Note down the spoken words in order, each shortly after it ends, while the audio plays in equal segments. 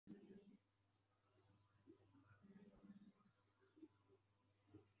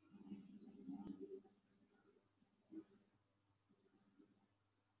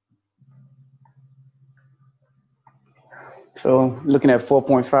So looking at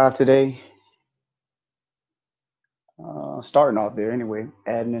 4.5 today, starting off there anyway,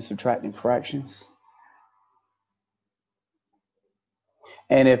 adding and subtracting fractions.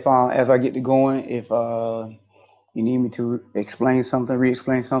 And if as I get to going, if you need me to explain something,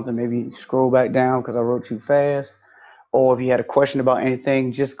 re-explain something, maybe scroll back down because I wrote too fast. Or if you had a question about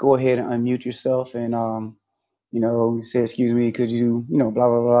anything, just go ahead and unmute yourself and say, excuse me, could you, blah,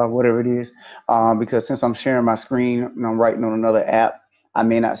 blah, blah, whatever it is. Because since I'm sharing my screen and I'm writing on another app, I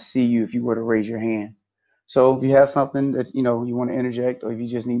may not see you if you were to raise your hand. So if you have something that, you want to interject, or if you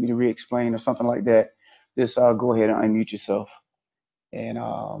just need me to re-explain or something like that, just go ahead and unmute yourself and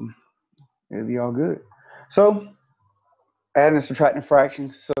it'll be all good. So adding and subtracting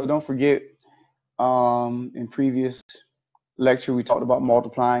fractions. So don't forget, in previous lecture, we talked about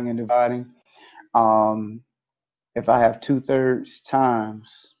multiplying and dividing. If I have 2/3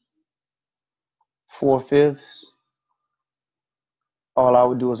 times 4/5, all I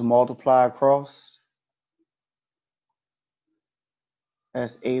would do is multiply across.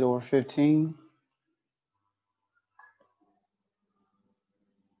 That's 8/15.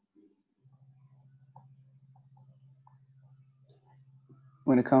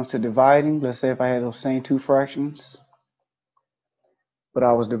 When it comes to dividing, let's say if I had those same two fractions, but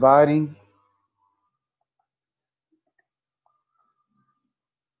I was dividing,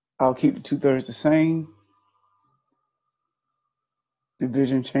 I'll keep the 2/3 the same.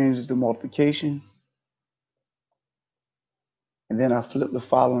 Division changes to multiplication. And then I flip the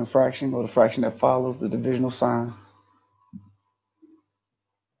following fraction, or the fraction that follows the divisional sign.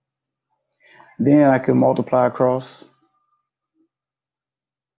 Then I can multiply across.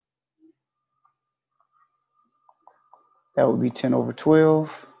 That would be 10/12.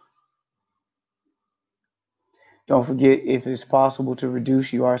 Don't forget, if it's possible to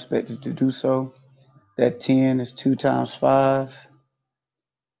reduce, you are expected to do so. That 10 is 2 times 5.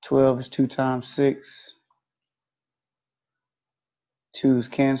 12 is 2 times 6. 2's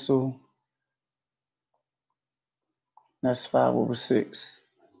cancel. That's 5/6.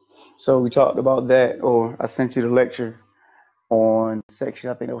 So we talked about that, or I sent you the lecture on section,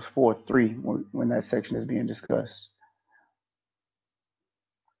 I think it was 4.3 when that section is being discussed.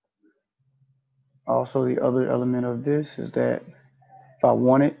 Also, the other element of this is that if I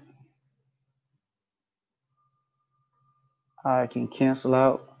want it, I can cancel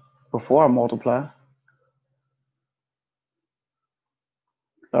out before I multiply.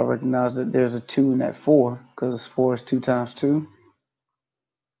 I recognize that there's a 2 in that 4 because 4 is 2 times 2.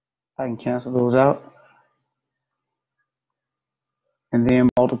 I can cancel those out and then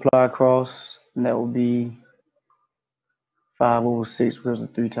multiply across, and that will be 5/6 because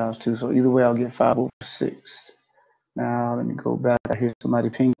of 3 times 2. So either way, I'll get 5/6. Now let me go back. I hear somebody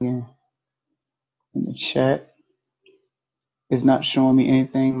pinging in the chat. It's not showing me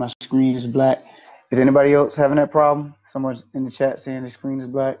anything. My screen is black. Is anybody else having that problem? Someone's in the chat saying the screen is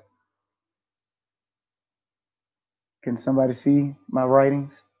black. Can somebody see my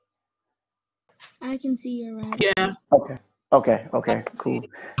writings? I can see your writing. Yeah. Okay, cool.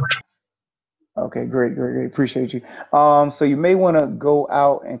 Okay, great. Appreciate you. So you may want to go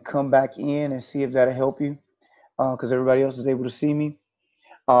out and come back in and see if that'll help you, because everybody else is able to see me.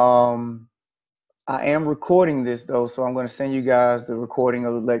 I am recording this though, so I'm going to send you guys the recording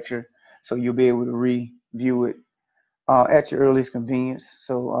of the lecture, so you'll be able to review it at your earliest convenience.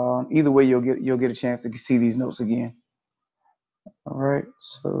 So either way, you'll get a chance to see these notes again. All right.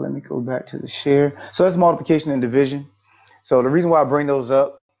 So let me go back to the share. So that's multiplication and division. So the reason why I bring those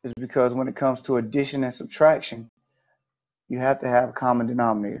up is because when it comes to addition and subtraction, you have to have a common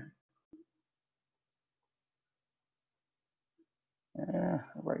denominator. Yeah,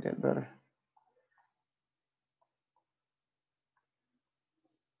 I'll write that better.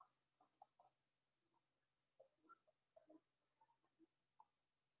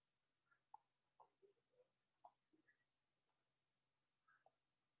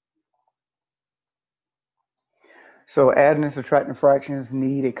 So adding and subtracting fractions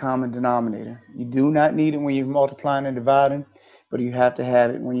need a common denominator. You do not need it when you're multiplying and dividing, but you have to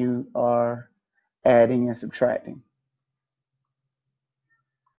have it when you are adding and subtracting.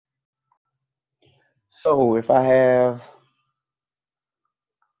 So if I have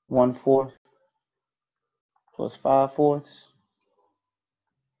 1/4 plus 5/4,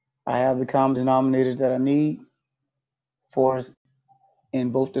 I have the common denominators that I need for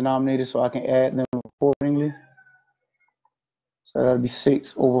in both denominators, so I can add them accordingly. So that'll be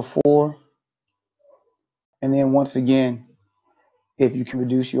 6/4. And then once again, if you can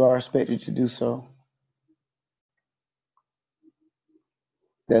reduce, you are expected to do so.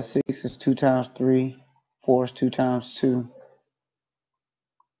 That 6 is 2 times 3, 4 is 2 times 2.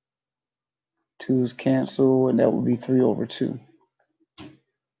 2's cancel, and that would be 3/2.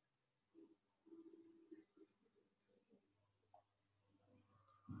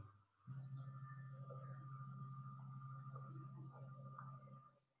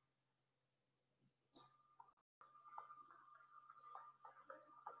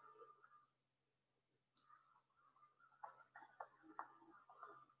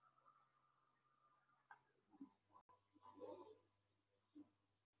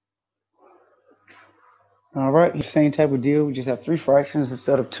 All right, same type of deal. We just have three fractions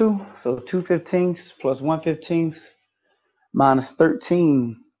instead of two. So 2/15 plus 1/15 minus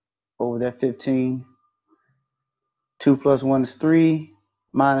 13 over that 15. 2 plus 1 is 3.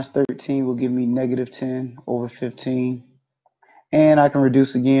 Minus 13 will give me negative 10 over 15. And I can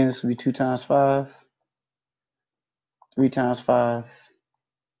reduce again. This will be 2 times 5. 3 times 5.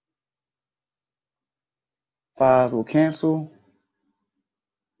 5 will cancel.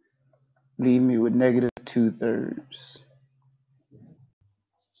 Leave me with negative 2/3.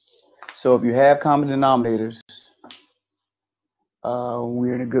 So if you have common denominators,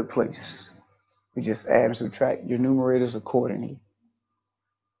 we're in a good place. We just add and subtract your numerators accordingly.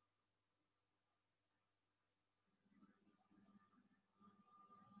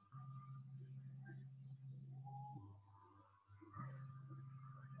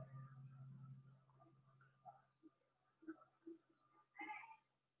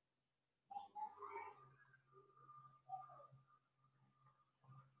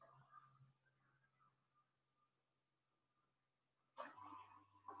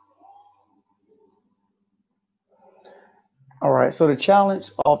 All right, so the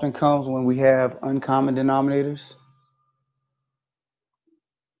challenge often comes when we have uncommon denominators.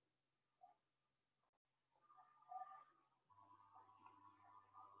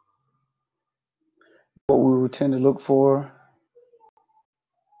 What we will tend to look for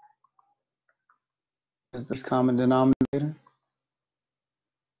is this common denominator.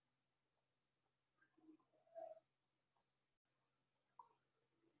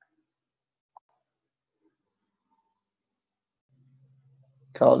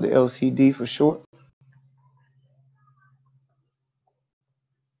 Called the LCD for short.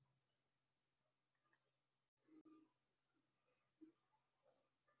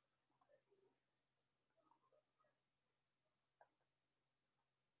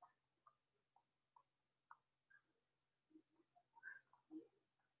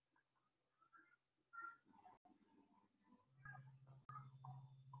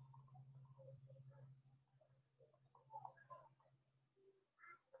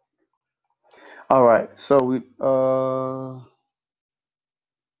 All right, so we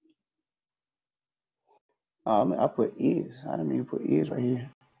I put is. I didn't mean to put is right here.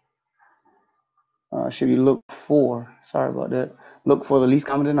 Should be look for. Sorry about that. Look for the least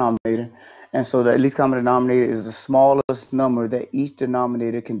common denominator, and so the least common denominator is the smallest number that each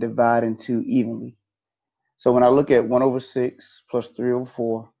denominator can divide into evenly. So when I look at 1/6 plus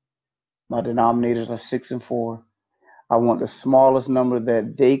 3/4, my denominators are 6 and 4. I want the smallest number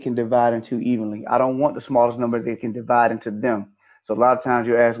that they can divide into evenly. I don't want the smallest number they can divide into them. So a lot of times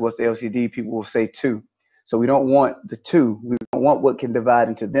you ask what's the LCD, people will say 2. So we don't want the 2. We don't want what can divide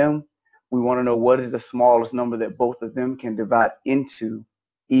into them. We want to know what is the smallest number that both of them can divide into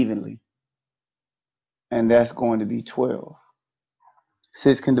evenly. And that's going to be 12.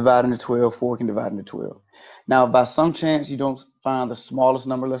 6 can divide into 12, 4 can divide into 12. Now, if by some chance you don't find the smallest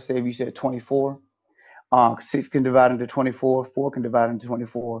number, let's say if you said 24, 6 can divide into 24, 4 can divide into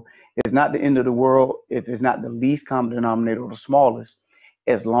 24. It's not the end of the world if it's not the least common denominator or the smallest.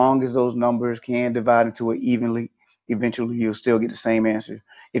 As long as those numbers can divide into it evenly, eventually you'll still get the same answer.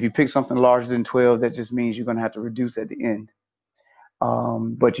 If you pick something larger than 12, that just means you're going to have to reduce at the end.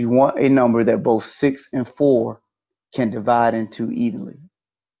 But you want a number that both 6 and 4 can divide into evenly.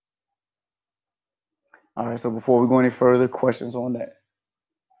 All right, so before we go any further, questions on that?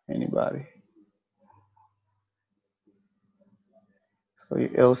 Anybody? So your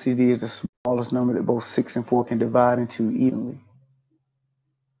LCD is the smallest number that both 6 and 4 can divide into evenly.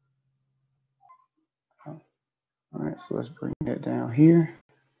 All right, so let's bring that down here.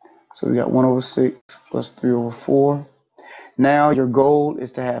 So we got 1/6 plus 3/4. Now your goal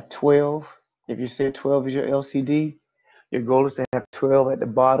is to have 12. If you said 12 is your LCD, your goal is to have 12 at the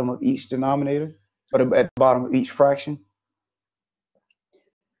bottom of each denominator, or at the bottom of each fraction.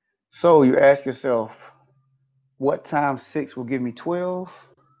 So you ask yourself, what times 6 will give me 12?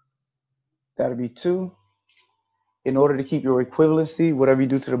 That'll be 2. In order to keep your equivalency, whatever you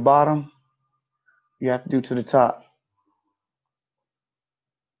do to the bottom, you have to do to the top.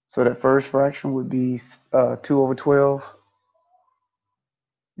 So that first fraction would be 2/12.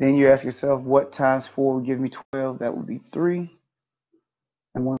 Then you ask yourself, what times 4 would give me 12? That would be 3.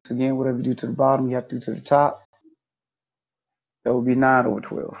 And once again, whatever you do to the bottom, you have to do to the top. That would be 9 over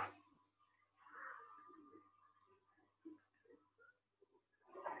 12.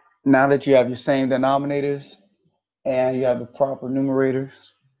 Now that you have your same denominators and you have the proper numerators,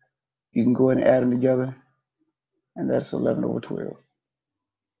 you can go ahead and add them together, and that's 11 over 12.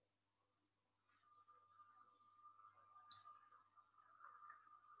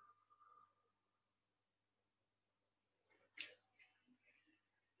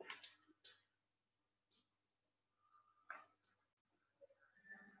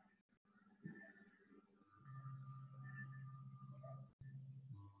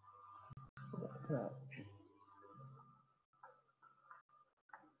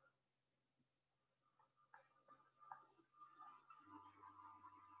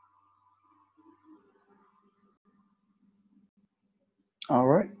 All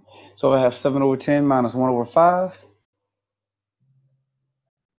right. So I have 7 over 10 minus 1 over 5.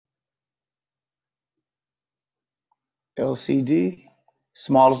 LCD,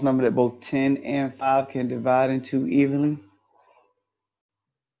 smallest number that both 10 and 5 can divide into evenly.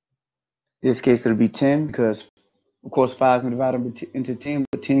 In this case, it'll be 10 because, of course, 5 can divide into 10,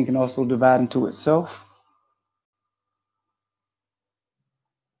 but 10 can also divide into itself.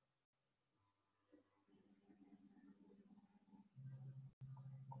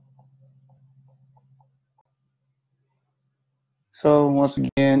 So once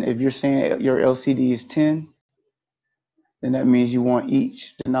again, if you're saying your LCD is 10, then that means you want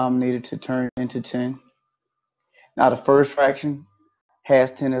each denominator to turn into 10. Now the first fraction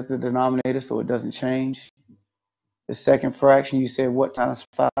has 10 as the denominator, so it doesn't change. The second fraction, you said what times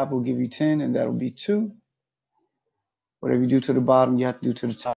 5 will give you 10, and that'll be 2. Whatever you do to the bottom, you have to do to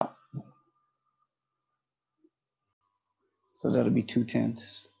the top. So that'll be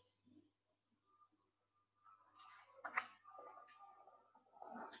 2/10.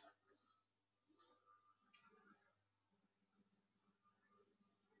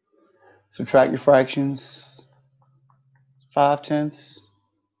 Subtract your fractions. 5/10.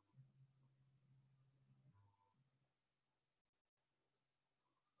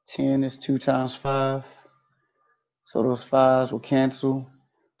 10 is 2 times 5. So those 5s will cancel.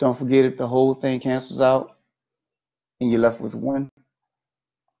 Don't forget if the whole thing cancels out and you're left with 1.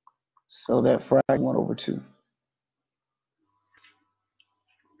 So that fraction 1 over 2.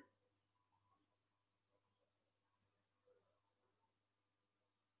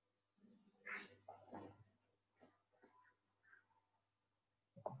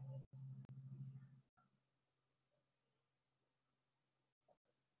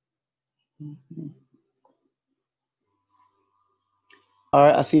 All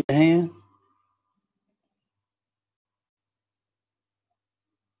right, I see your hand.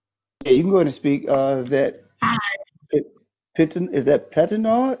 Yeah, you can go ahead and speak. Is that Pitton? Is that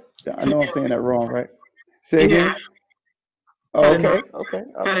Petinard? I know I'm saying that wrong, right? Say Yeah, again. Oh, better not. okay,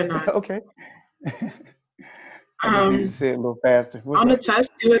 okay, Better not. okay. I just need to say it a little faster. What's On the up?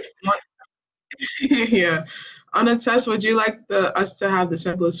 test, you would want, yeah. On the test, would you like us to have the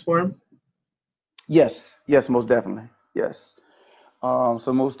simplest form? Yes, yes, most definitely. Yes.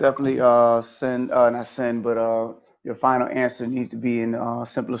 So most definitely send, not send, but your final answer needs to be in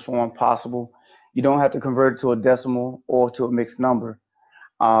simplest form possible. You don't have to convert it to a decimal or to a mixed number.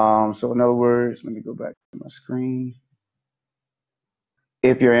 So in other words, let me go back to my screen.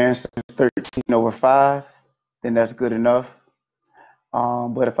 If your answer is 13 over 5, then that's good enough.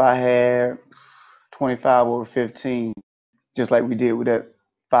 But if I had 25 over 15, just like we did with that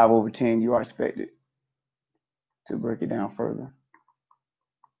 5 over 10, you are expected to break it down further.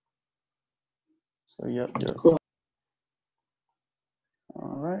 So, yep, yep. Cool.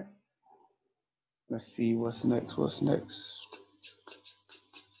 All right. Let's see what's next. What's next?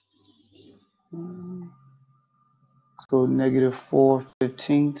 Let's go negative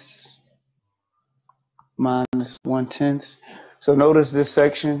 4/15 minus 1/10. So notice this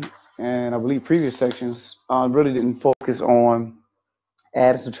section, and I believe previous sections really didn't focus on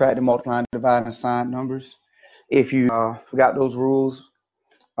adding, subtracting, multiplying, dividing, and sign numbers. If you forgot those rules,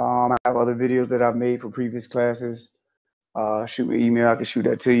 I have other videos that I've made for previous classes. Shoot me an email, I can shoot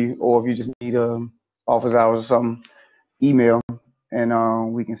that to you. Or if you just need office hours or something, email,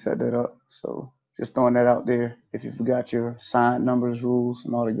 and we can set that up. So just throwing that out there if you forgot your sign numbers, rules,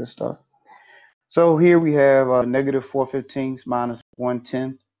 and all the good stuff. So here we have negative 4/15 minus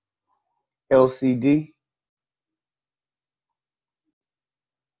 1/10 LCD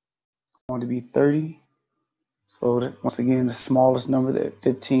going to be 30. So that, once again, the smallest number that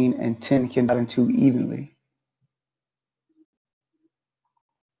 15 and 10 can divide into evenly.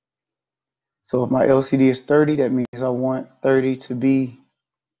 So if my LCD is 30, that means I want 30 to be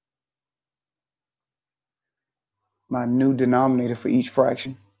my new denominator for each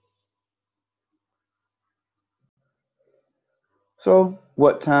fraction. So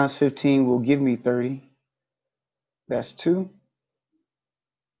what times 15 will give me 30? That's 2.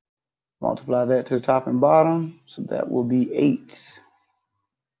 Multiply that to the top and bottom, so that will be 8.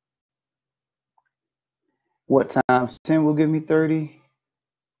 What times 10 will give me 30?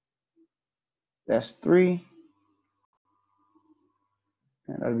 That's 3.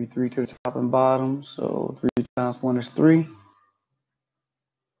 And that'll be 3 to the top and bottom, so 3 times 1 is 3.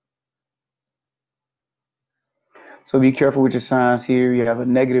 So be careful with your signs here. You have a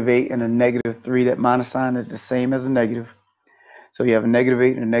 -8 and a -3. That minus sign is the same as a negative. So you have a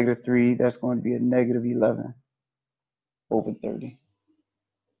 -8 and a -3. That's going to be a -11 over 30.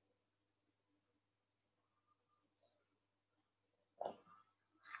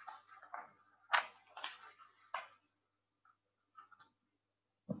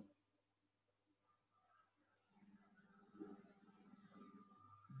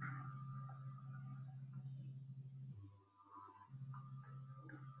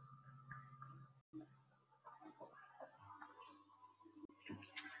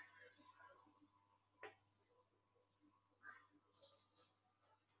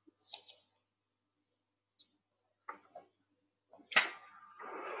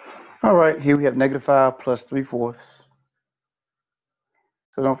 All right, here we have -5 plus 3/4.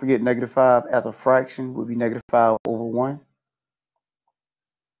 So don't forget -5 as a fraction would be -5 over 1.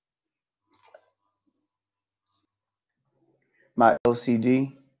 My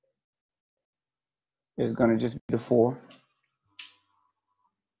LCD is going to just be the 4.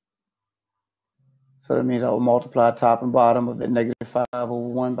 So that means I will multiply top and bottom of the -5 over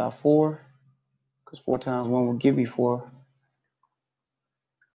 1 by 4, because 4 times 1 will give me 4.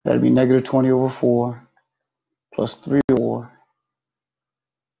 That'll be -20 over 4 plus 3 over 4,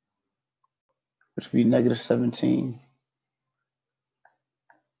 which would be -17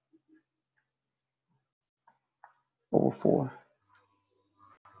 over 4.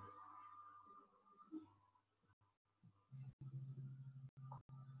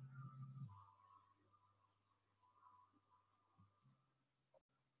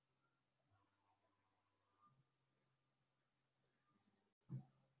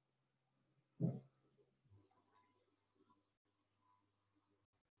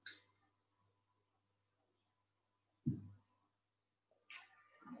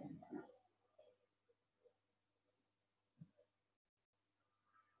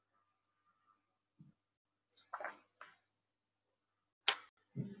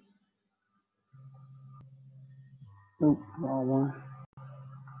 Oop, wrong one.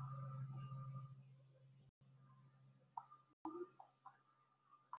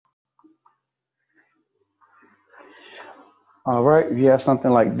 All right, if you have something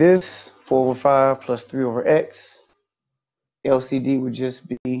like this, 4 over 5 plus 3 over x, LCD would just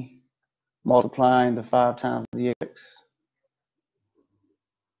be multiplying the 5 times the x.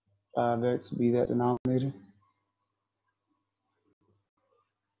 5x would be that denominator.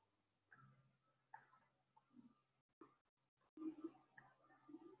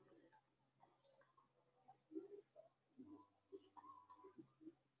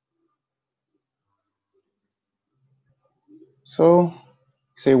 So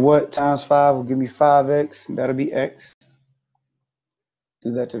say what times 5 will give me 5x, and that'll be x.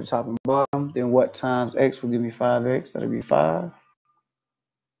 Do that to the top and bottom. Then what times x will give me 5x, that'll be 5.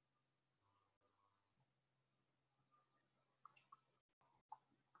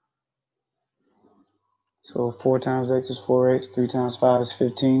 So 4 times x is 4x, 3 times 5 is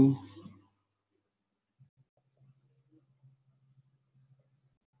 15.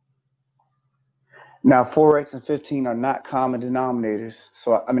 Now 4x and 15 are not common denominators.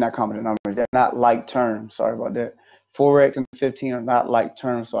 So I mean not common denominators, they're not like terms. Sorry about that. 4x and 15 are not like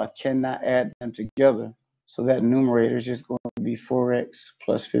terms, so I cannot add them together. So that numerator is just going to be 4x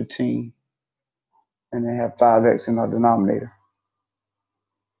plus 15. And then have 5x in our denominator.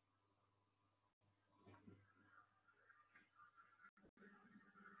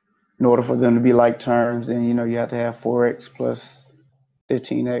 In order for them to be like terms, then you have to have 4x plus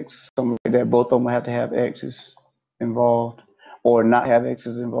 15x, something like that. Both of them have to have x's involved, or not have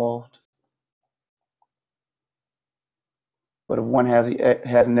x's involved. But if one has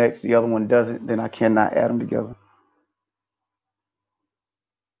an x, the other one doesn't, then I cannot add them together.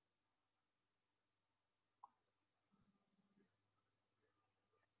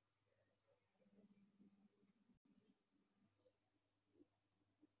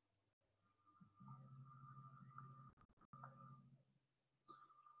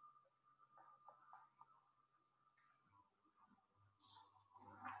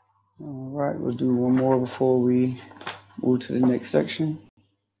 All right, we'll do one more before we move to the next section.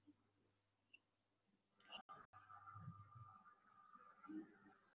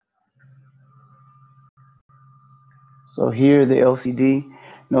 So here the LCD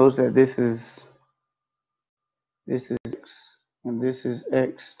knows that this is x and this is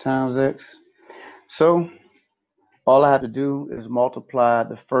x times x. So all I have to do is multiply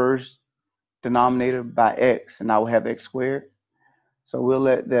the first denominator by x, and I will have x squared. So we'll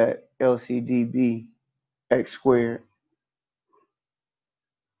let that LCD be x squared.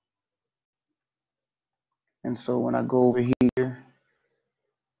 And so when I go over here,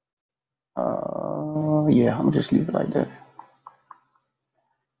 yeah, I'm just leave it like that.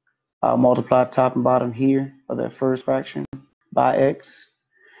 I'll multiply top and bottom here of that first fraction by x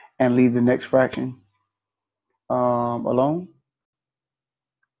and leave the next fraction alone.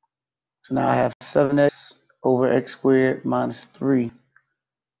 So now I have 7x over x squared minus 3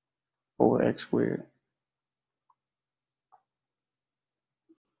 over x squared.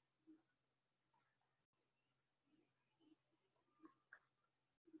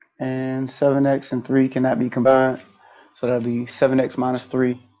 And 7x and 3 cannot be combined. So that'll be 7x minus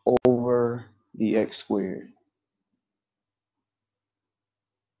 3 over the x squared.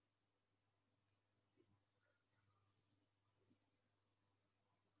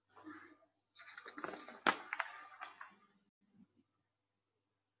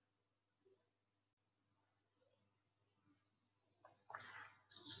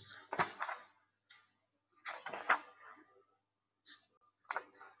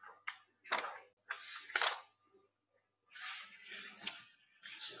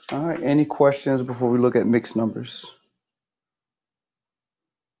 All right, any questions before we look at mixed numbers?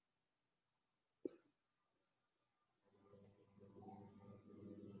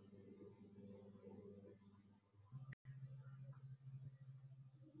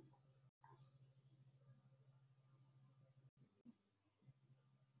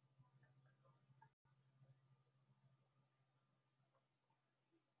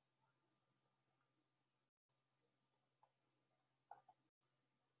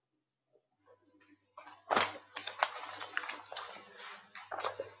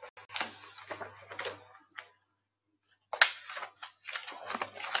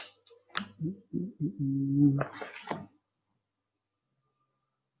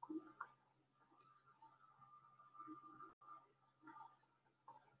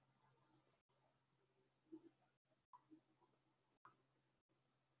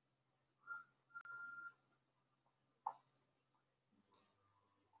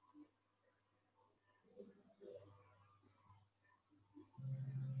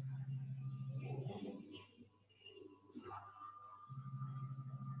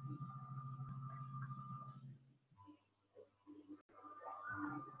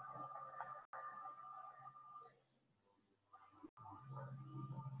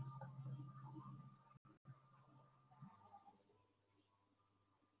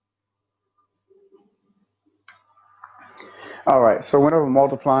 All right, so whenever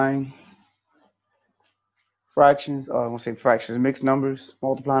multiplying fractions, I won't say fractions, mixed numbers,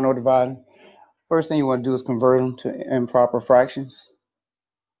 multiplying or dividing, first thing you want to do is convert them to improper fractions.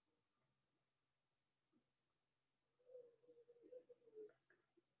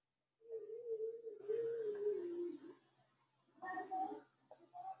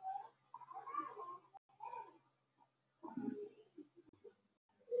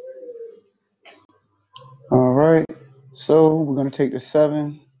 All right, so we're going to take the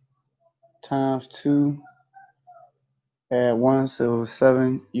 7 times 2, add 1, so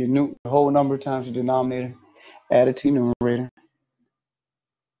 7, your whole number times your denominator, add it to your numerator.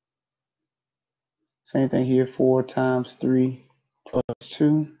 Same thing here, 4 times 3 plus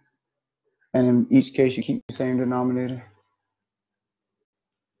 2, and in each case you keep the same denominator.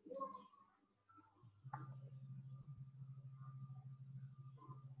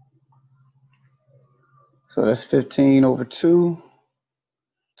 So that's 15 over 2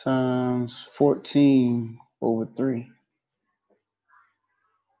 times 14 over 3.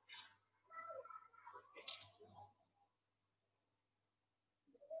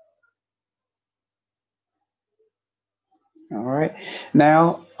 All right.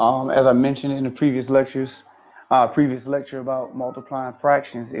 Now, as I mentioned in the previous lecture about multiplying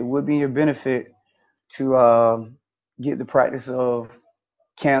fractions, it would be your benefit to get the practice of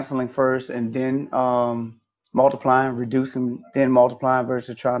canceling first and then multiplying, reducing, then multiplying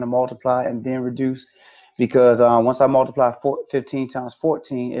versus trying to multiply and then reduce. Because once I multiply 15 times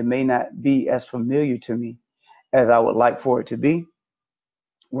 14, it may not be as familiar to me as I would like for it to be.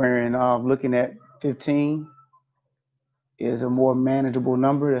 Wherein looking at 15, is a more manageable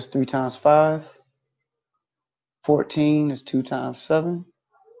number. That's 3 times 5. 14 is 2 times 7.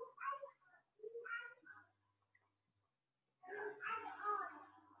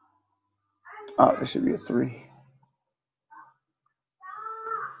 Oh, this should be a 3.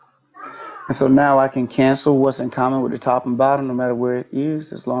 And so now I can cancel what's in common with the top and bottom, no matter where it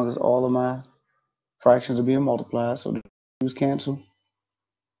is, as long as all of my fractions are being multiplied. So the 2's cancel.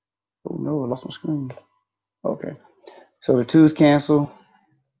 Oh no, I lost my screen. Okay. So the 2's cancel.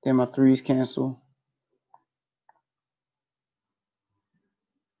 Then my 3's cancel.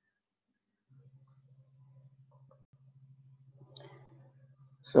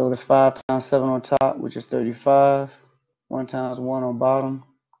 So that's 5 times 7 on top, which is 35. 1 times 1 on bottom.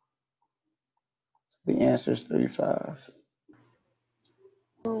 The answer is 35.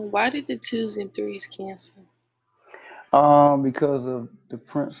 Why did the 2's and 3's cancel? Because of the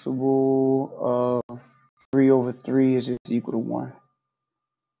principle of 3 over 3 is just equal to 1.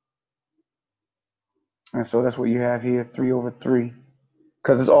 And so that's what you have here, 3 over 3.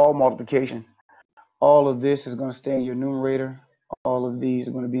 Because it's all multiplication. All of this is going to stay in your numerator. All of these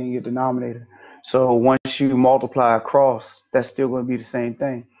are going to be in your denominator. So once you multiply across, that's still going to be the same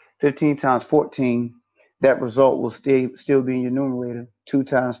thing. 15 times 14, that result will still be in your numerator. 2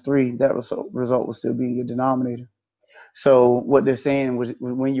 times 3, that result will still be in your denominator. So what they're saying was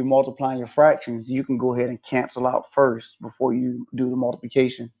when you're multiplying your fractions, you can go ahead and cancel out first before you do the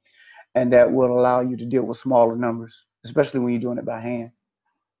multiplication. And that will allow you to deal with smaller numbers, especially when you're doing it by hand.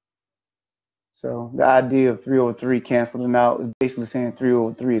 So the idea of 3 over 3 canceling out is basically saying 3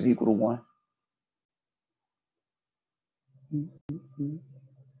 over 3 is equal to 1.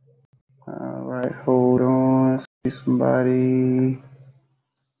 All right, hold on. See somebody.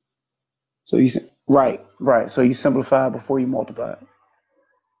 So right. So you simplify before you multiply.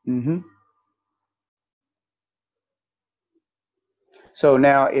 So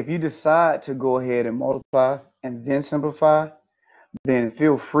now if you decide to go ahead and multiply and then simplify, then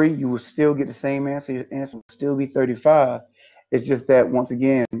feel free. You will still get the same answer. Your answer will still be 35. It's just that once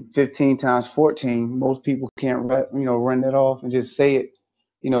again, 15 times 14, most people can't run that off and just say it,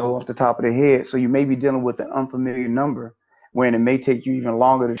 off the top of their head. So you may be dealing with an unfamiliar number, wherein it may take you even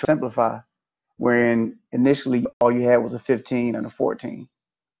longer to simplify. Wherein initially all you had was a 15 and a 14.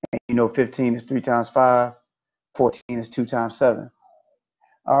 And 15 is 3 times 5, 14 is 2 times 7.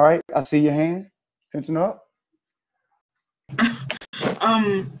 All right, I see your hand. Printing up.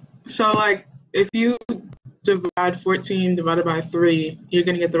 So like if you divide 14 divided by 3, you're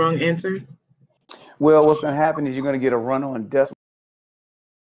gonna get the wrong answer. Well, what's going to happen is you're going to get a run-on decimal.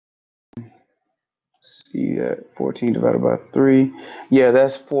 See that 14 divided by 3. Yeah,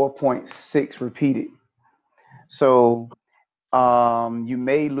 that's 4.6 repeated. So you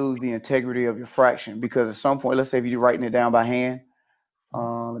may lose the integrity of your fraction because at some point, let's say if you're writing it down by hand.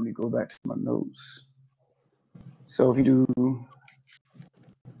 Let me go back to my notes. So if you do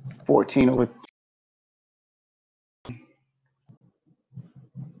 14 over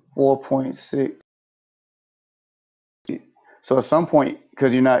 4.6. So at some point,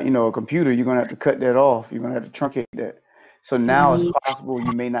 because you're not, a computer, you're going to have to cut that off. You're going to have to truncate that. So now it's possible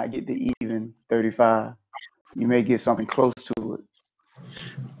you may not get the even 35. You may get something close to it.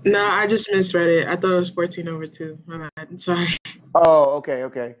 No, I just misread it. I thought it was 14 over 2. My bad. Sorry. Oh,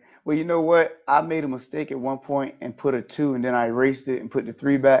 okay. Well, you know what? I made a mistake at one point and put a 2, and then I erased it and put the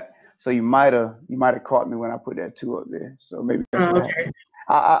 3 back. So you might have caught me when I put that 2 up there. So maybe that's what Okay. happened.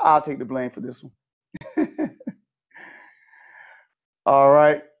 I'll take the blame for this one. All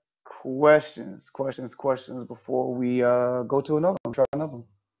right. Questions before we go to another one. Try another one.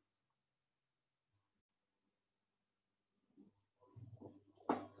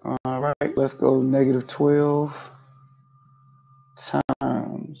 All right. Let's go negative 12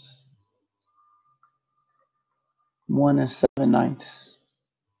 times 1 and 7/9.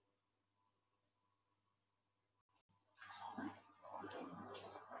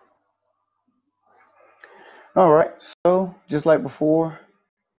 All right. So just like before,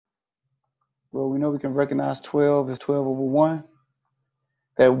 well, we know we can recognize 12 as 12 over 1.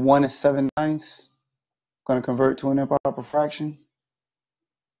 That 1 and 7/9 going to convert to an improper fraction.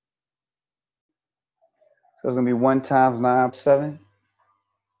 So it's going to be 1 times 9/7.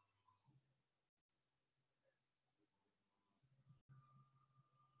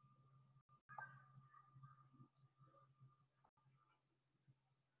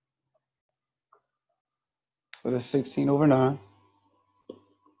 So that's 16 over 9.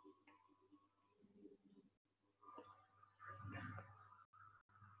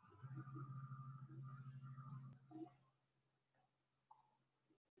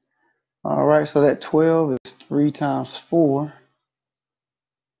 All right, so that 12 is 3 times 4,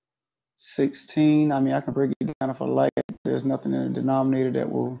 16. I mean, I can break it down if I like. There's nothing in the denominator that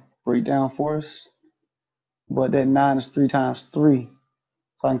will break down for us. But that 9 is 3 times 3.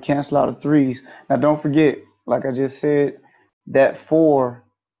 So I can cancel out the 3's. Now don't forget, like I just said, that 4,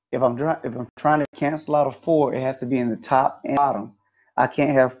 if I'm trying to cancel out a 4, it has to be in the top and bottom. I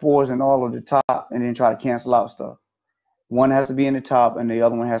can't have 4's in all of the top and then try to cancel out stuff. One has to be in the top and the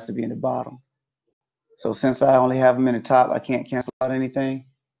other one has to be in the bottom. So since I only have them in the top, I can't cancel out anything.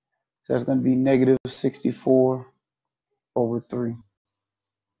 So that's going to be negative 64 over 3.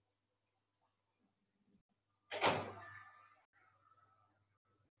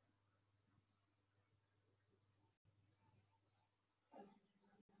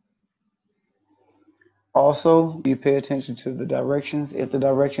 Also, you pay attention to the directions. If the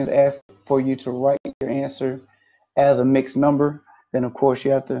directions ask for you to write your answer as a mixed number, then of course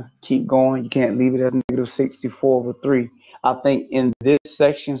you have to keep going. You can't leave it as negative 64 over 3. I think in this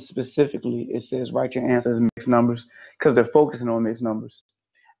section specifically, it says write your answer as mixed numbers because they're focusing on mixed numbers.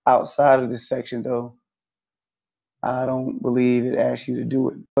 Outside of this section, though, I don't believe it asks you to do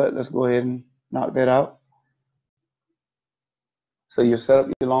it. But let's go ahead and knock that out. So you set up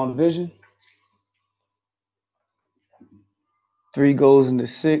your long division. 3 goes into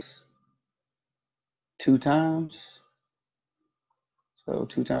 6 2 times. So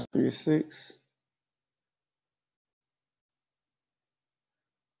 2 times 3 is 6.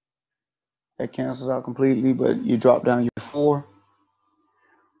 That cancels out completely, but you drop down your 4.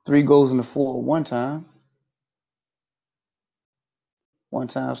 3 goes into 4 one time. 1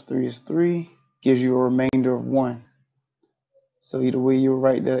 times 3 is 3. Gives you a remainder of 1. So either way you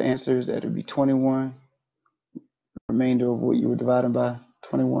write the answers, that would be 21. Remainder of what you were dividing by,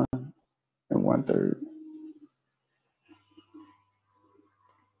 21 and 1/3.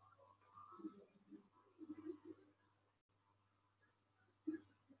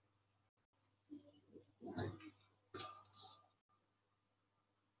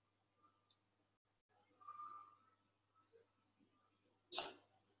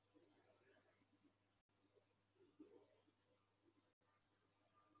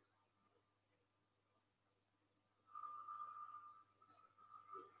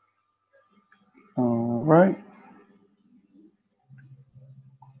 All right.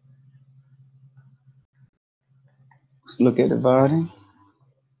 Let's look at dividing.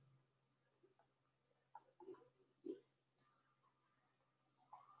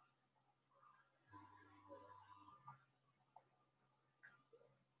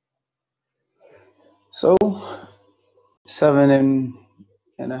 So 7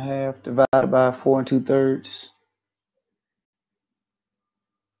 1/2 divided by 4 2/3.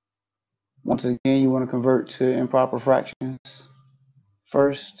 Once again, you want to convert to improper fractions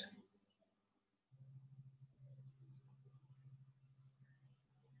first.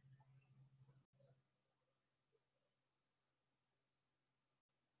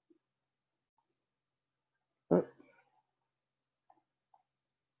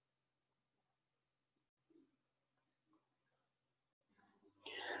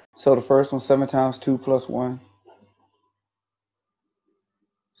 So the first one, 7 times 2 plus 1.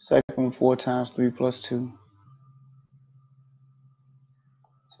 Second one, 4 times 3 plus 2.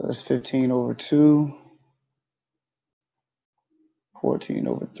 So that's 15 over 2, 14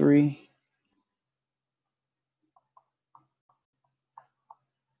 over 3.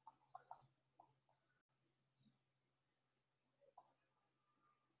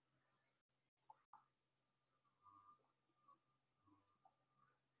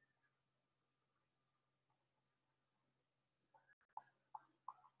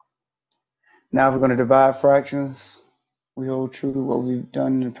 Now if we're going to divide fractions, we hold true to what we've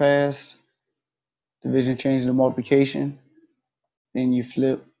done in the past. Division changes to multiplication. Then you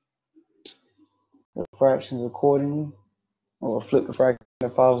flip the fractions accordingly, or flip the fraction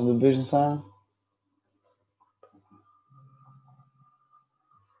that follows the division sign.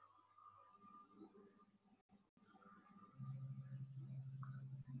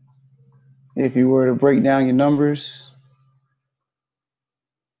 If you were to break down your numbers,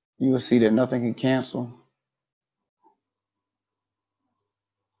 you will see that nothing can cancel.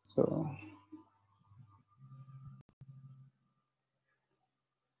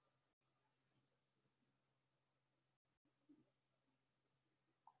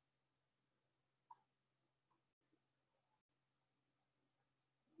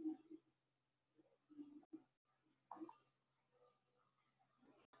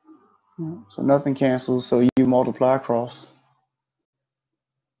 So nothing cancels, so you multiply across.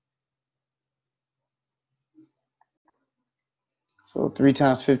 So 3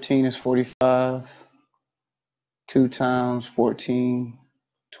 times 15 is 45. 2 times 14,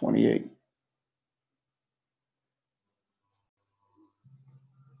 28.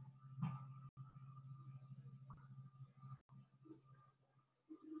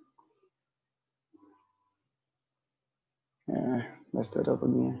 Yeah, messed that up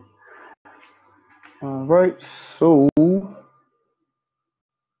again. All right, so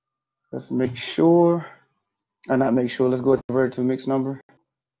let's make sure, not make sure, let's go ahead and convert it to a mixed number.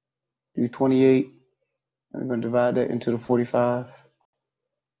 Do 28, and we're going to divide that into the 45.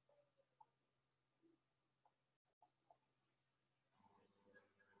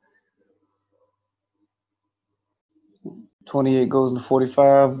 28 goes into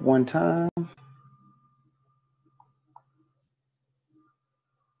 45 one time.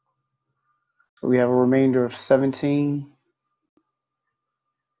 So we have a remainder of 17.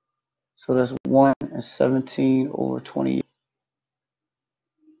 So that's 1 and 17 over 28.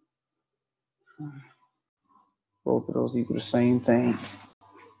 Both of those equal the same thing.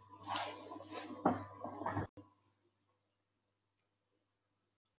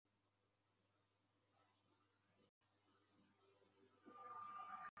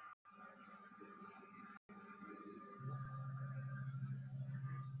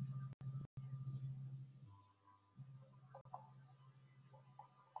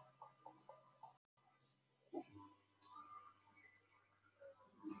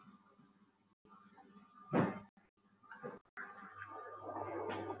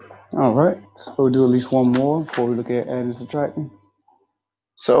 All right, so we'll do at least one more before we look at adding and subtracting.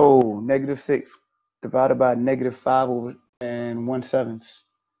 So -6 divided by -5 over and 1/7.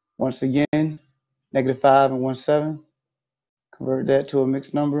 Once again, -5 and 1/7. Convert that to a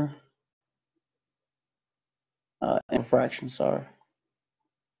mixed number. And a fraction, sorry.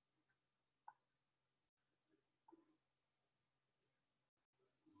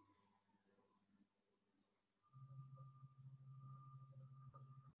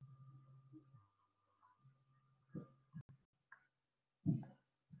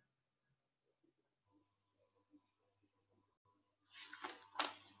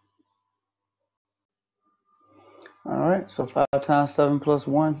 All right, so 5 times 7 plus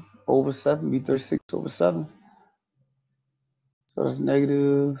 1 over 7 be 36 over 7. So that's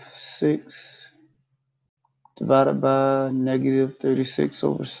 -6 divided by -36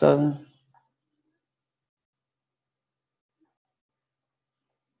 over 7.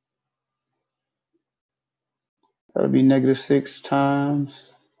 That would be -6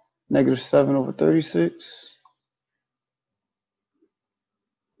 times -7 over 36.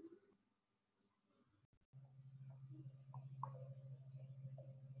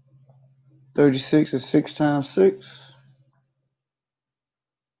 36 is 6 times 6.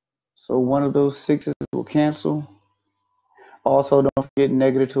 So one of those 6's will cancel. Also, don't forget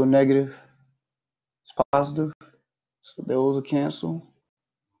negative to a negative. It's positive. So those will cancel.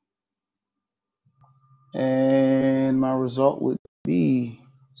 And my result would be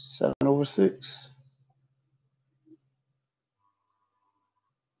 7 over 6.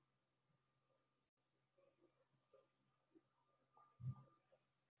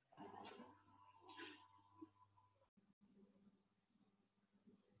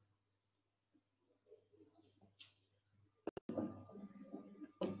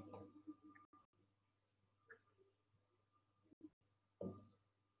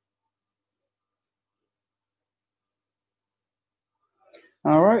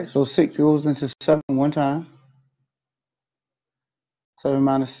 All right, so 6 goes into 7 one time. 7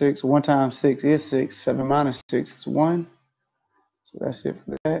 minus 6, 1 times 6 is 6. 7 minus 6 is 1. So that's it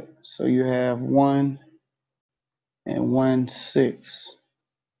for that. So you have 1 and 1/6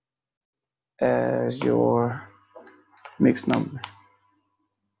 as your mixed number.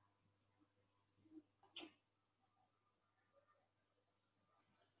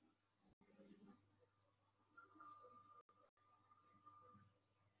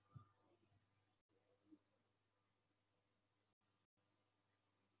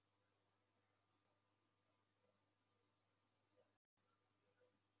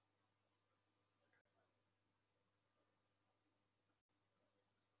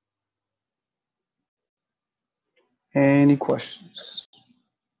 Any questions?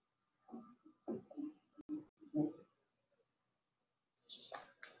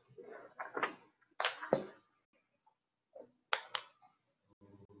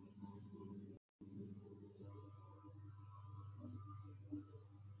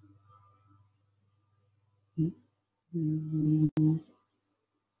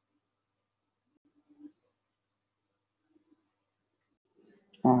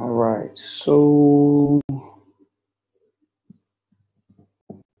 All right, so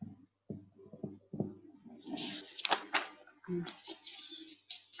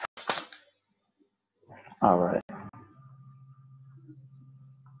All right.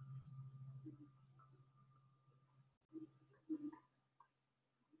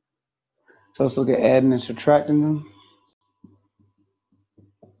 So let's look at adding and subtracting them.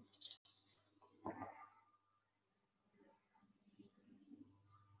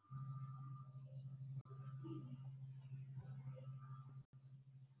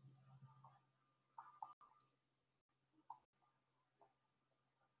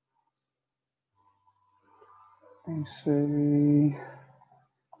 Let's see.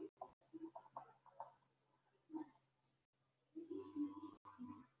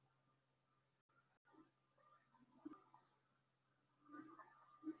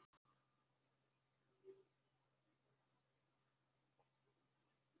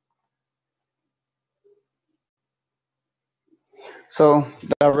 So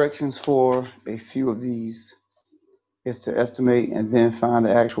directions for a few of these is to estimate and then find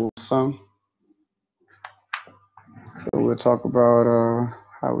the actual sum. So we'll talk about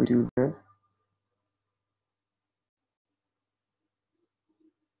how we do that.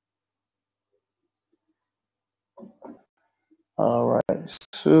 All right.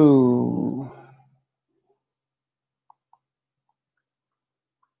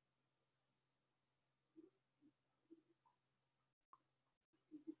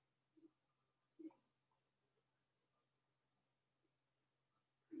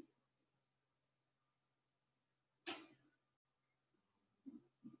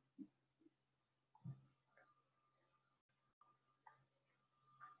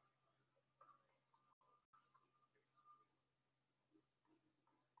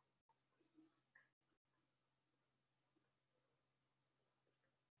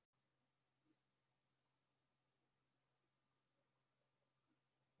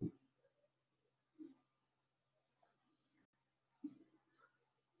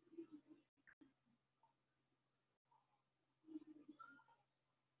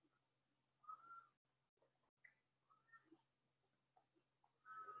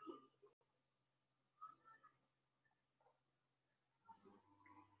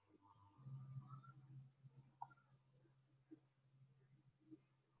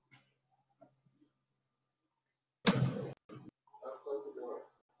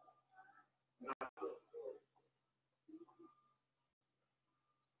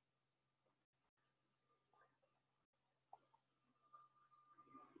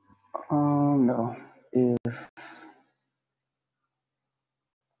 No.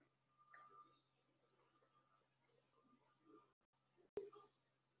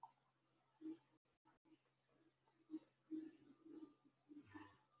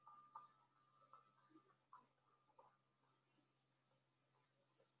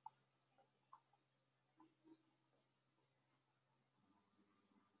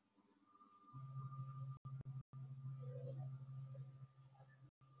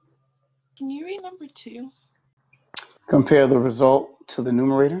 Can you read number 2? Compare the result to the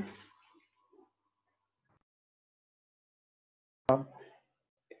numerator.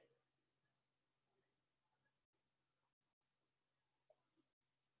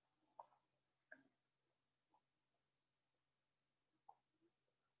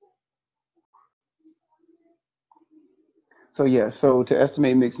 So to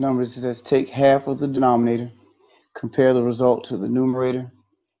estimate mixed numbers, it says take half of the denominator, compare the result to the numerator.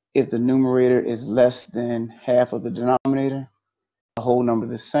 If the numerator is less than half of the denominator, the whole number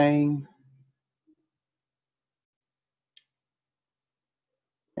the same.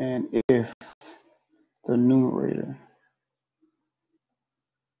 And if the numerator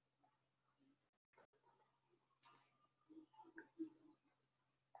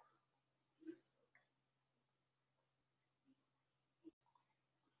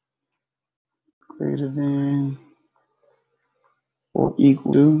greater than or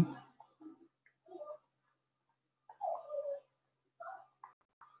equal to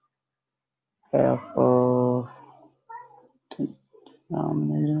half of the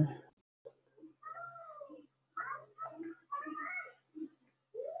denominator.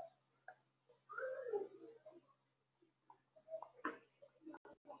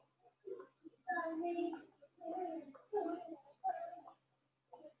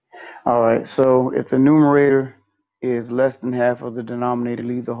 All right, so if the numerator is less than half of the denominator,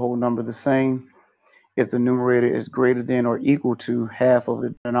 leave the whole number the same. If the numerator is greater than or equal to half of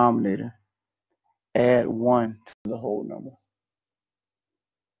the denominator, add 1 to the whole number.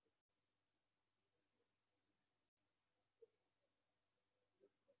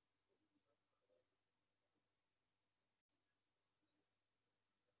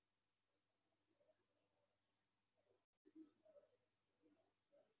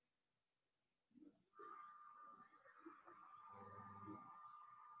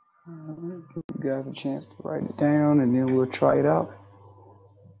 Give you guys a chance to write it down, and then we'll try it out.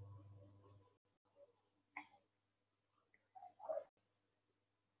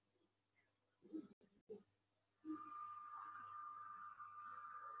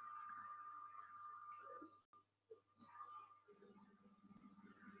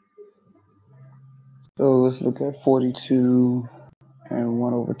 So let's look at 42 and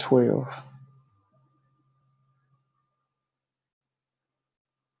 1 over 12.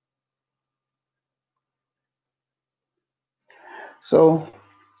 So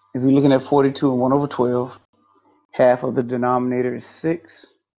if you're looking at 42 and 1 over 12, half of the denominator is 6.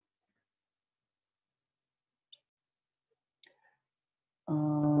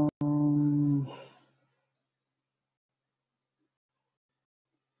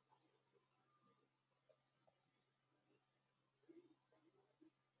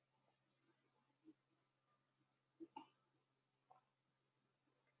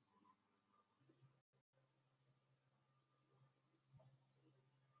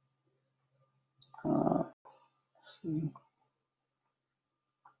 Let's see.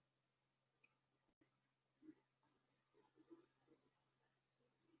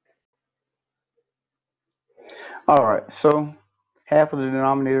 All right, so half of the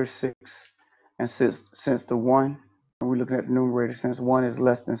denominator is 6, and since the 1, and we're looking at the numerator, since 1 is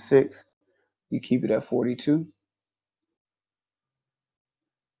less than 6, you keep it at 42.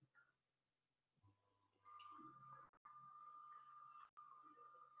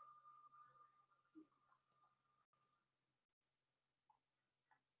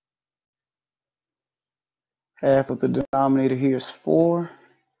 Half of the denominator here is 4.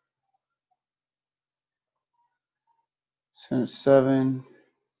 Since 7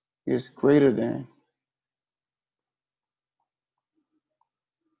 is greater than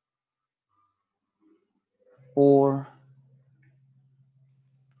 4,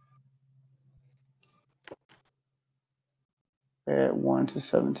 add 1 to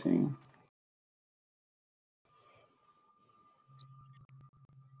 17.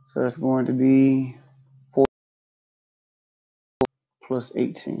 So that's going to be 4 plus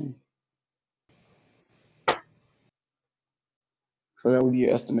 18. So that would be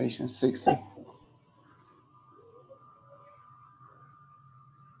your estimation, 60. All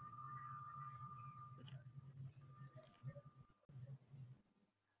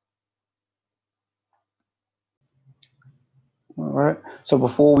right. So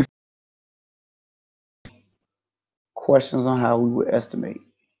before we questions on how we would estimate.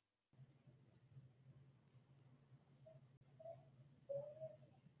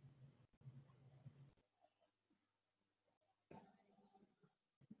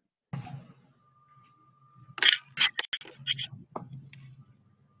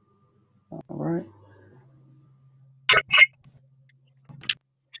 All right.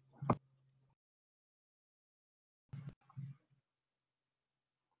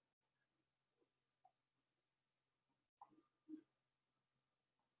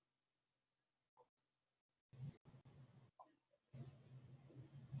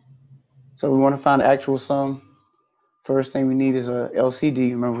 So we want to find the actual sum. First thing we need is a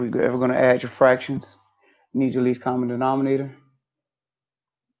LCD. Remember, if you're ever going to add your fractions, you need your least common denominator.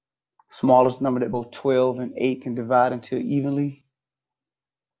 Smallest number that both 12 and 8 can divide into evenly.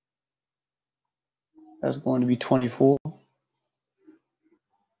 That's going to be 24.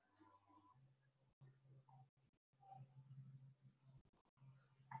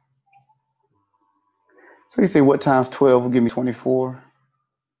 So you say what times 12 will give me 24?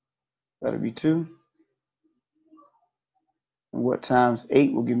 That'll be 2. And what times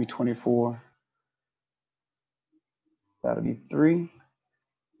 8 will give me 24? That'll be 3.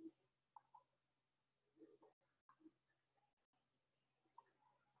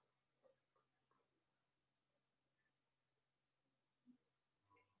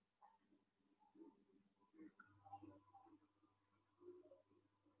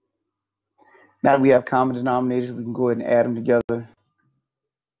 Now that we have common denominators, we can go ahead and add them together.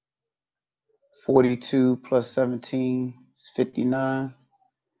 42 plus 17 is 59.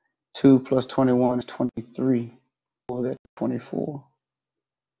 2 plus 21 is 23. Or that's 24.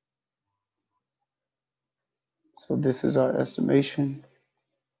 So this is our estimation.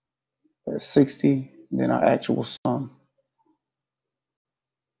 That's 60. And then our actual sum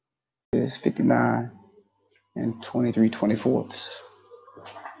is 59 and 23/24.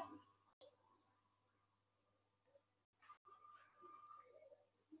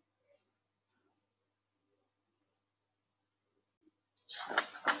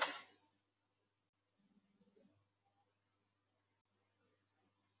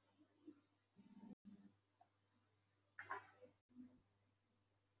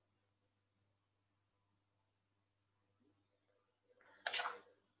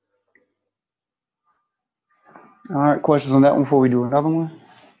 All right, questions on that one before we do another one?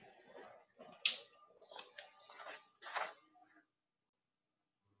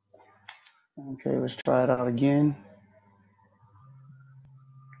 Okay, let's try it out again.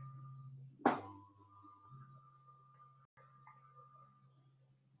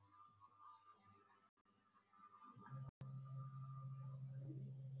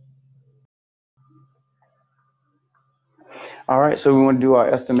 All right, so we want to do our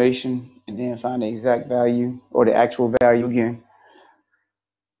estimation and then find the exact value or the actual value again.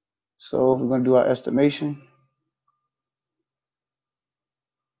 So we're going to do our estimation.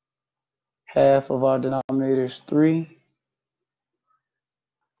 Half of our denominator is 3.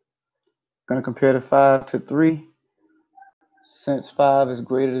 Going to compare the 5 to 3. Since 5 is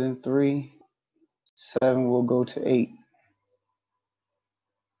greater than 3, 7 will go to 8.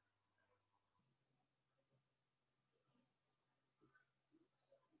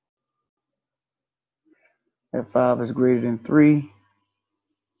 That 5 is greater than 3,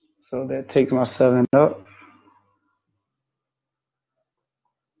 so that takes my 7 up.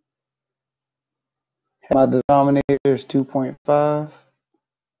 My denominator is 2.5.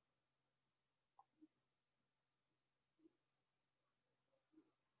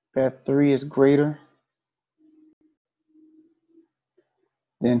 That 3 is greater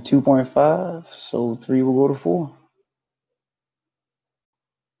than 2.5, so 3 will go to 4.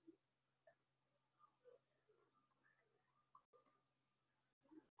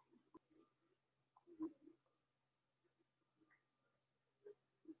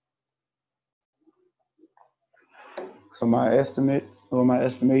 So my estimate or my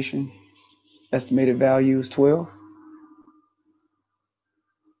estimation, estimated value is 12.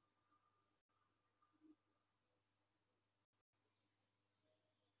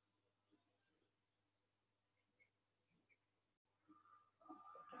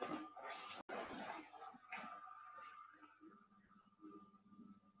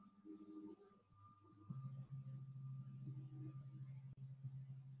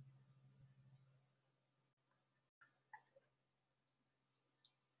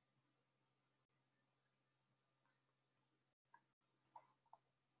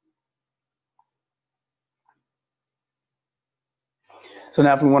 So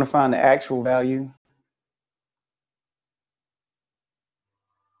now if we want to find the actual value,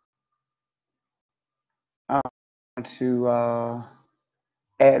 I want to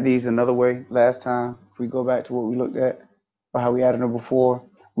add these another way. Last time, if we go back to what we looked at, or how we added them before,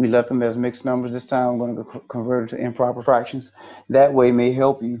 we left them as mixed numbers. This time I'm going to convert it to improper fractions. That way may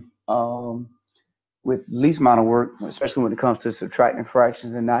help you with least amount of work, especially when it comes to subtracting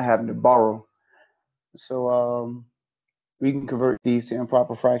fractions and not having to borrow. So we can convert these to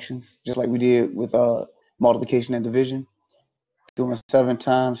improper fractions, just like we did with multiplication and division. Doing 7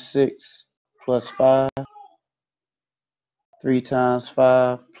 times 6 plus 5, 3 times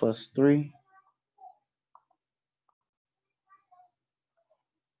 5 plus 3.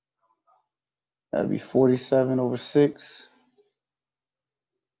 That'd be 47 over 6,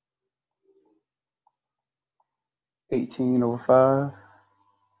 18 over 5.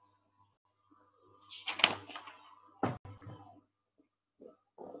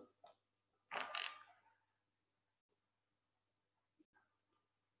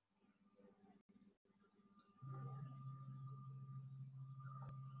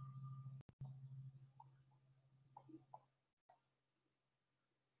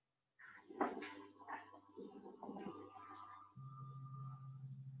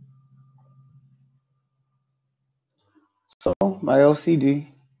 So my LCD is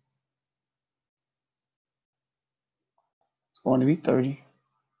going to be 30.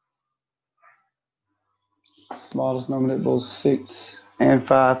 Smallest number that both 6 and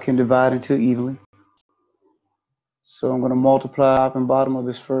 5 can divide into evenly. So I'm going to multiply top and bottom of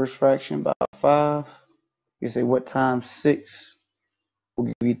this first fraction by 5. You say what times 6 will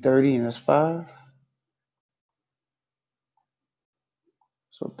give you 30, and that's 5.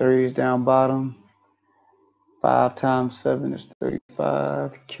 So 30 is down bottom. 5 times 7 is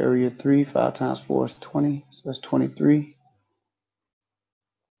 35. Carry a 3. 5 times 4 is 20. So that's 23.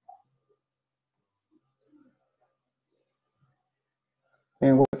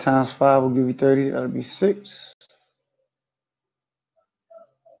 And what times 5 will give you 30? That'll be 6.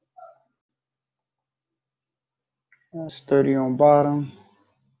 That's 30 on bottom.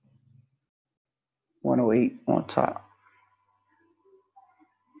 108 on top.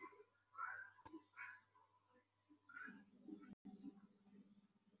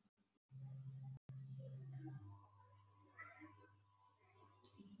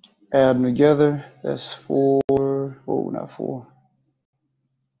 Add them together. That's 4. Oh, not 4.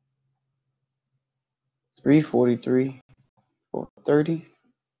 343 over 30.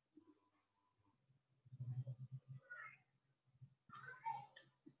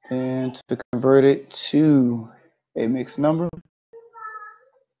 And to convert it to a mixed number,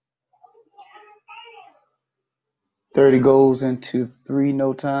 30 goes into 3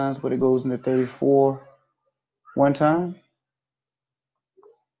 no times, but it goes into 34 one time.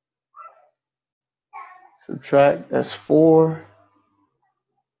 Subtract, that's 4.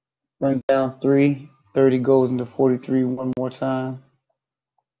 Bring down 3. 30 goes into 43 one more time.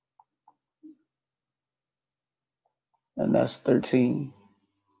 And that's 13.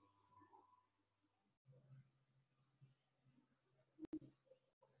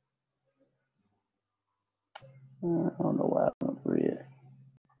 I don't know why I don't read.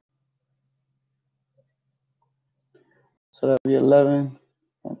 So that'll be 11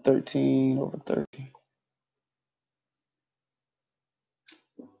 and 13 over 30.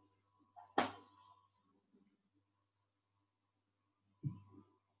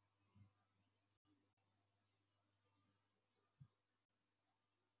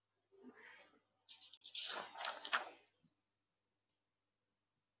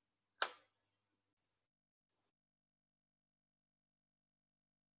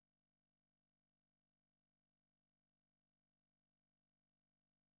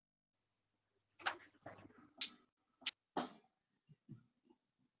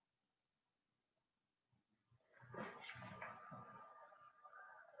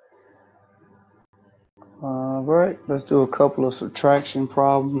 All right, let's do a couple of subtraction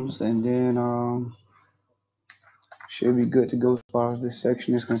problems and then should be good to go as far as this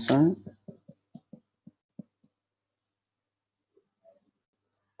section is concerned.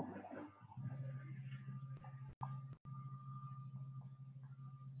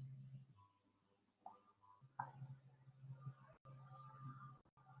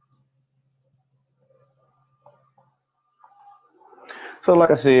 So like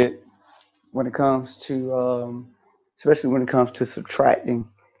I said, when it comes to, especially when it comes to subtracting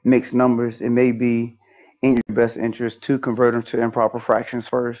mixed numbers, it may be in your best interest to convert them to improper fractions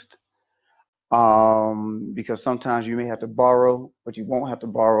first. Because sometimes you may have to borrow, but you won't have to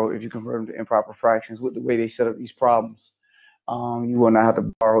borrow if you convert them to improper fractions. With the way they set up these problems, you will not have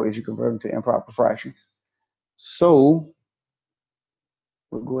to borrow if you convert them to improper fractions. So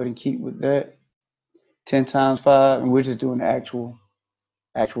we'll go ahead and keep with that. 10 times 5, and we're just doing the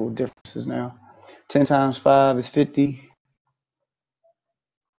actual differences now. 10 times 5 is 50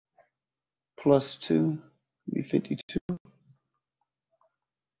 plus 2 will be 52.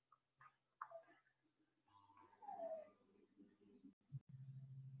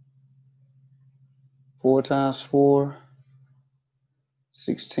 4 times 4,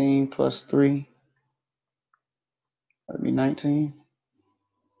 16 plus 3, that'll be 19.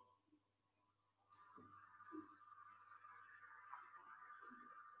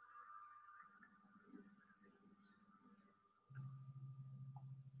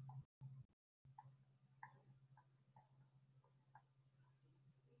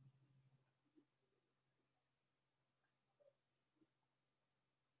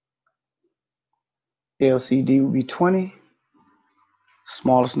 LCD will be 20.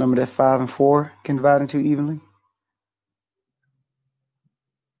 Smallest number that 5 and 4 can divide into evenly.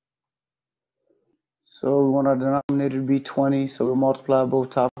 So we want our denominator to be 20, so we'll multiply both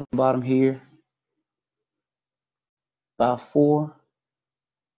top and bottom here by 4.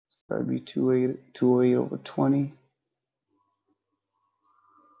 So that'd be 208 over 20.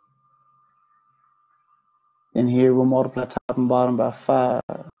 And here we'll multiply top and bottom by 5.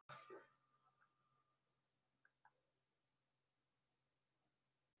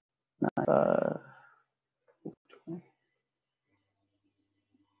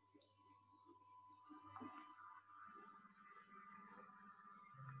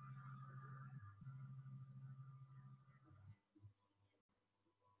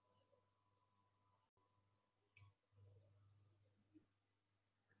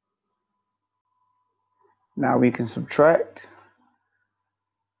 Now we can subtract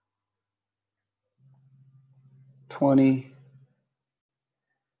 20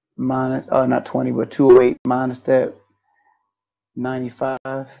 minus, not 20, but 208 minus that 95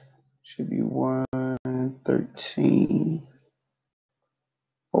 should be 113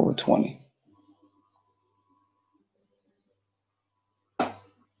 over 20.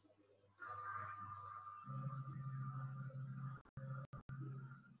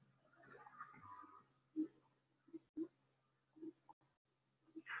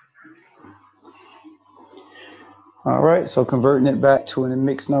 All right, so converting it back to a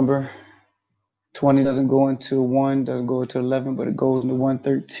mixed number, 20 doesn't go into 1, doesn't go into 11, but it goes into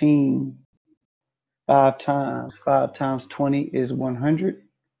 113 5 times 20 is 100.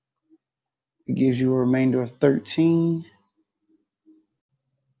 It gives you a remainder of 13.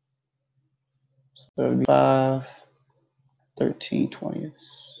 So it'll be 5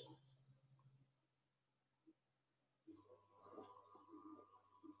 13/20ths.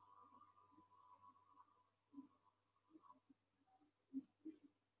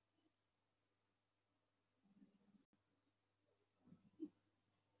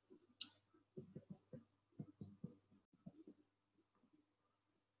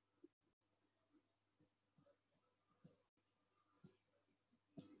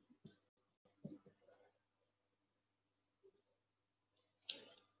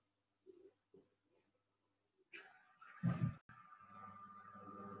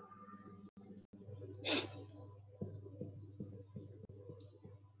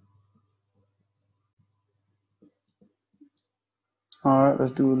 All right,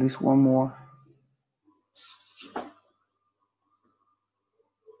 let's do at least one more.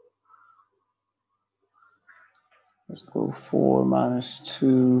 Let's go 4 minus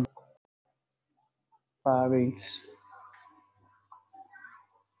 2 5/8.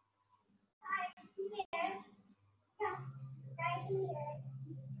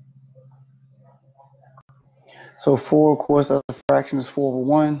 So 4, of course, as a fraction is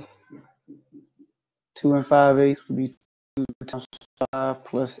 4/1. 2 and 5/8 would be 2 times 5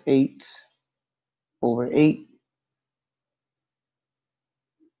 plus 8/8.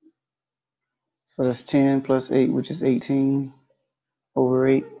 So that's 10 plus 8, which is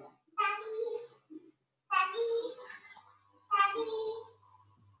 18/8.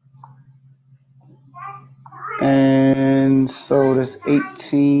 And so that's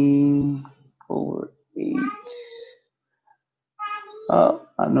 18/8. Oh,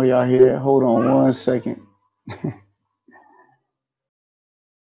 I know y'all hear that. Hold on 1 second.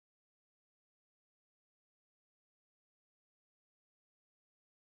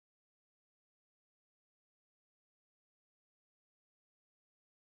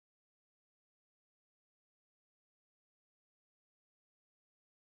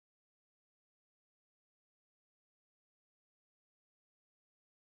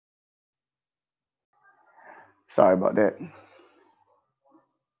 Sorry about that.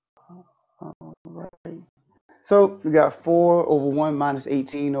 All right. So we got 4/1 minus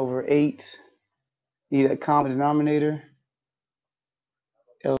 18/8. Need a common denominator.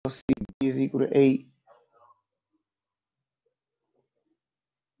 LCD is equal to 8.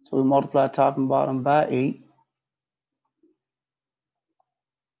 So we multiply top and bottom by 8.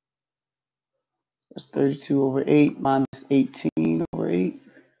 That's 32/8 minus 18/8.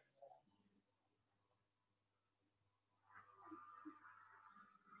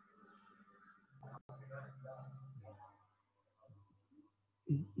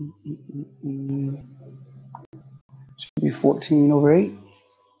 Should be 14/8.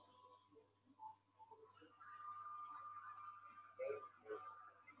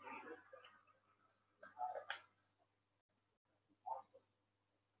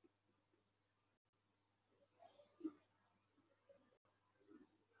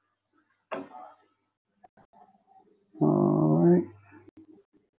 All right.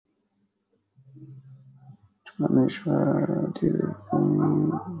 Let me make sure I did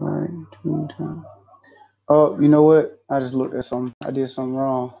everything right 2 times. Oh, you know what? I just looked at something. I did something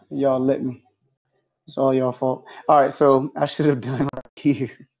wrong. Y'all let me. It's all y'all fault. All right, so I should have done right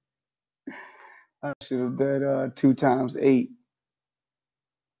here. I should have done 2 times 8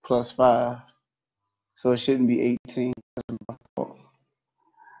 plus 5. So it shouldn't be 18. That's my fault.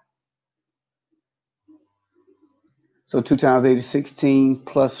 So 2 times 8 is 16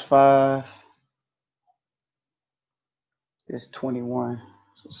 plus 5 is 21.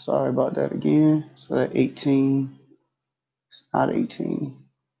 So sorry about that again. So that 18 is not 18.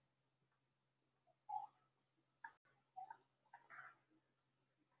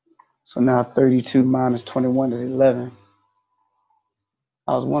 So now 32 minus 21 is 11.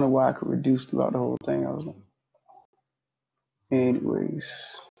 I was wondering why I could reduce throughout the whole thing. I was like,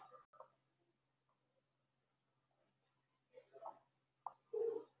 anyways.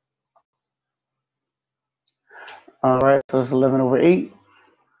 All right, so it's 11/8.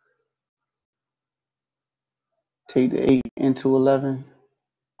 Take the 8 into 11.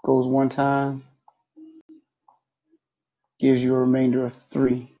 Goes one time. Gives you a remainder of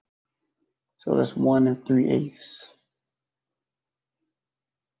 3. So that's 1 3/8.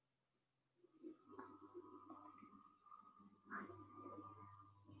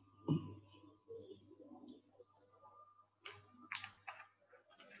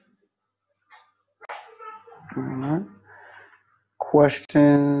 All right.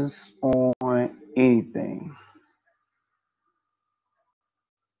 Questions on anything.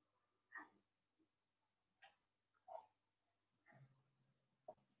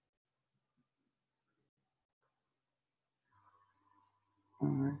 All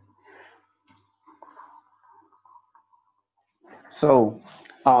right. So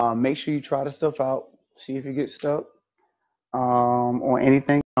make sure you try the stuff out. See if you get stuck on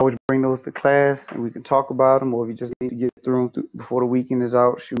anything. I always bring those to class and we can talk about them. Or if you just need to get through them before the weekend is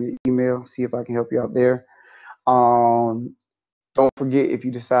out, shoot me an email. See if I can help you out there. Um, don't forget if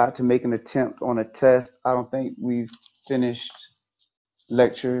you decide to make an attempt on a test. I don't think we've finished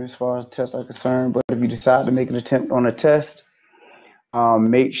lecture as far as tests are concerned. But if you decide to make an attempt on a test,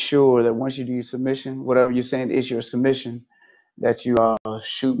 make sure that once you do your submission, whatever you're saying is your submission, that you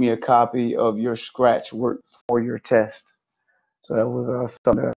shoot me a copy of your scratch work for your test. So that was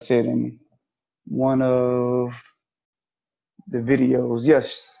something that I said in one of the videos.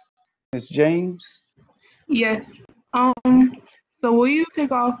 Yes, Miss James. Yes. So will you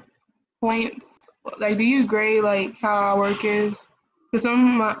take off points? Like, do you grade like how our work is? Because some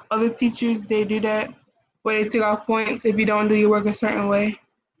of my other teachers they do that, where they take off points if you don't do your work a certain way.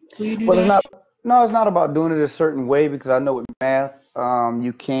 Will you do Well, it's that? not. No, it's not about doing it a certain way because I know with math,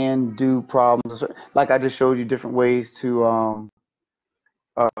 you can do problems like I just showed you different ways to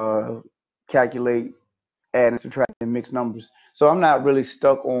uh, calculate, add and subtract and mix numbers. So I'm not really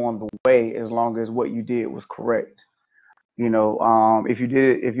stuck on the way as long as what you did was correct. If you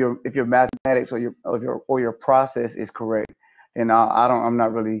did it, if your mathematics or your process is correct, then I'm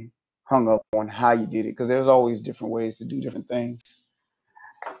not really hung up on how you did it because there's always different ways to do different things.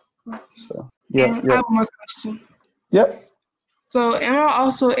 So, yep, And I yep, have one more question. yep. So am I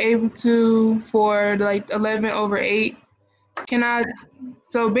also able to for like 11/8? Can I?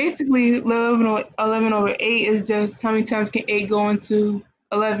 So basically, 11/8 is just how many times can 8 go into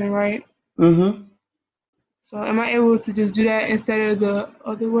 11, right? Mm-hmm. So am I able to just do that instead of the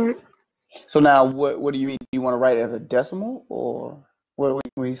other work? So now, what do you mean? Do you want to write it as a decimal, or what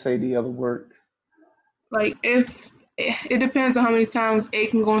when you say the other word? Like if it depends on how many times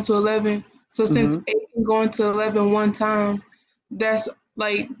 8 can go into 11. So since Mm-hmm. 8 can go into 11 one time, that's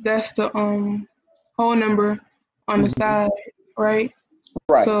that's the whole number on the Mm-hmm. side, right?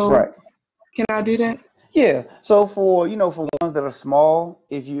 Right, So right. can I do that? Yeah. So for ones that are small,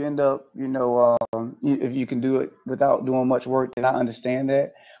 if you end up, if you can do it without doing much work, then I understand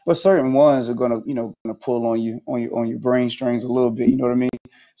that. But certain ones are gonna pull on your brain strings a little bit. You know what I mean?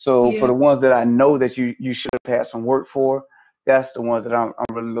 So for Yeah. the ones that I know that you should have had some work for, that's the ones that I'm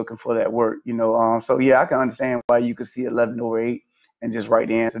really looking for that work. So yeah, I can understand why you could see 11/8 and just write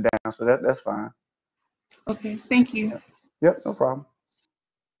the answer down. So that's fine. Okay. Thank you. Yep. Yep. No problem.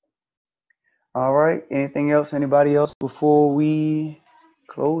 All right. Anything else? Anybody else before we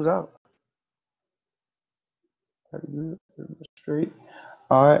close out? Very good. Straight.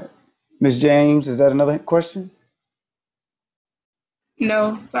 All right. Miss James, is that another question?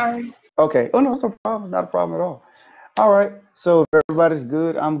 No, sorry. Okay. Oh no, it's no problem. Not a problem at all. All right. So if everybody's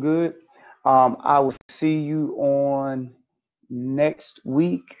good, I'm good. I will see you on next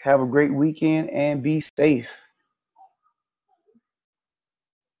week. Have a great weekend and be safe.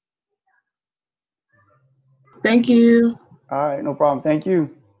 Thank you. All right. No problem. Thank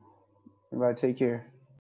you. Everybody take care.